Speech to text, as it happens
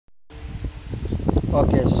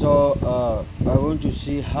Okay, so I want to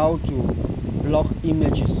see how to block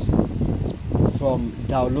images from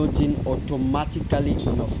downloading automatically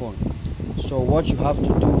in your phone. So what you have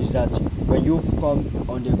to do is that when you come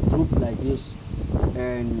on the group like this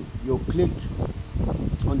and you click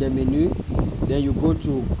on the menu, then you go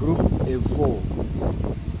to group info.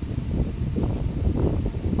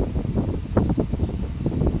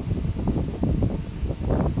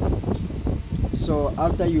 So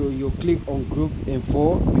after you click on group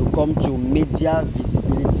info, you come to media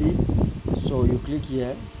visibility. So you click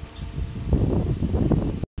here,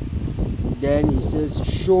 then it says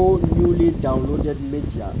show newly downloaded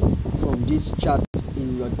media from this chat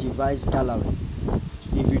in your device gallery.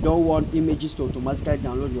 If you don't want images to automatically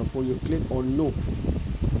download your phone, you click on no,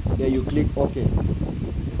 then you click OK.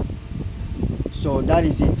 So that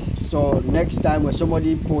is it. So next time when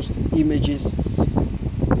somebody posts images,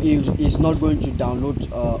 it's not going to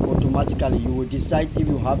download automatically. You will decide if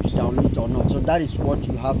you have to download it or not. So that is what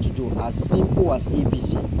you have to do, as simple as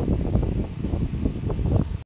ABC.